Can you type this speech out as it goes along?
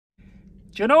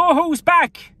Do you know who's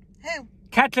back? Who?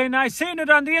 Kathleen, I seen it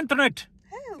on the internet.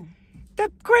 Who?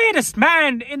 The greatest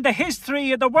man in the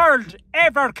history of the world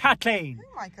ever, Kathleen.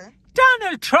 Who, Michael?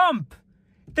 Donald Trump.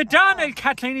 The Donald,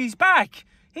 Kathleen, he's back.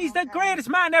 He's the greatest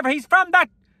man ever. He's from that...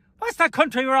 What's that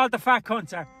country where all the fat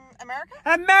cunts are? America?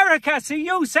 America. See,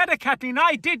 you said it, Kathleen.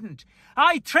 I didn't.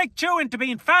 I tricked you into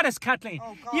being fattest, Kathleen.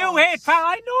 Oh, God. You hate fat...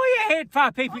 I know you hate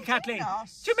fat people, I Kathleen. do not.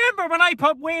 Do you remember when I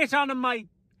put weight on my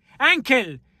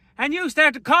ankle and you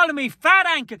started calling me fat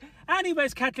ankle?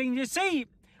 Anyways, Kathleen, you see,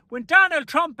 when Donald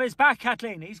Trump is back,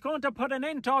 Kathleen, he's going to put an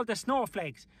end to all the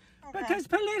snowflakes. Okay. Because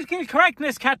political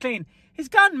correctness, Kathleen, has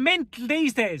gone mental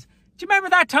these days. Do you remember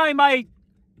that time I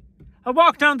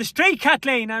walked down the street,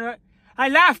 Kathleen, and I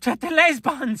laughed at the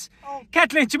lesbians? Oh.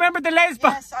 Kathleen, do you remember the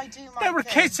lesbians? Yes, I do, Michael. They were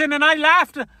kissing and I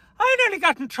laughed. I nearly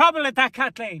got in trouble at that,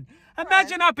 Kathleen.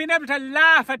 Imagine not being able to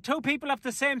laugh at two people of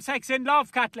the same sex in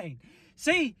love, Kathleen.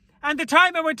 See, and the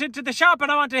time I went into the shop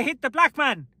and I wanted to hit the black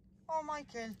man. Oh,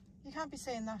 Michael, you can't be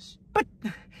saying that. But,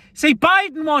 see,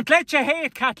 Biden won't let you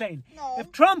hate, Kathleen. No.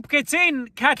 If Trump gets in,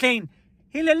 Kathleen,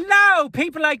 he'll allow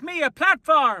people like me a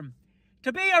platform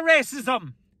to be a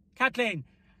racism, Kathleen,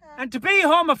 and to be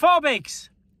homophobics,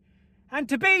 and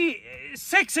to be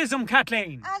sexism,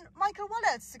 Kathleen. And, Michael, what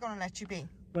else is it going to let you be?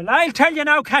 Well, I'll tell you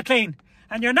now, Kathleen,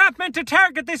 and you're not meant to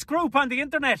target this group on the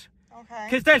internet, Okay.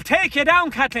 because they'll take you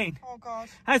down, Kathleen, Oh, God.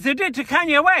 as they did to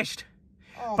Kanye West.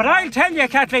 Oh, But I'll tell you,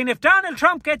 Kathleen, if Donald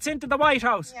Trump gets into the White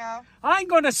House, Yeah. I'm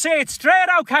going to say it straight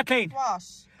out, Kathleen, What?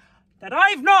 that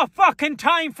I've no fucking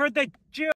time for the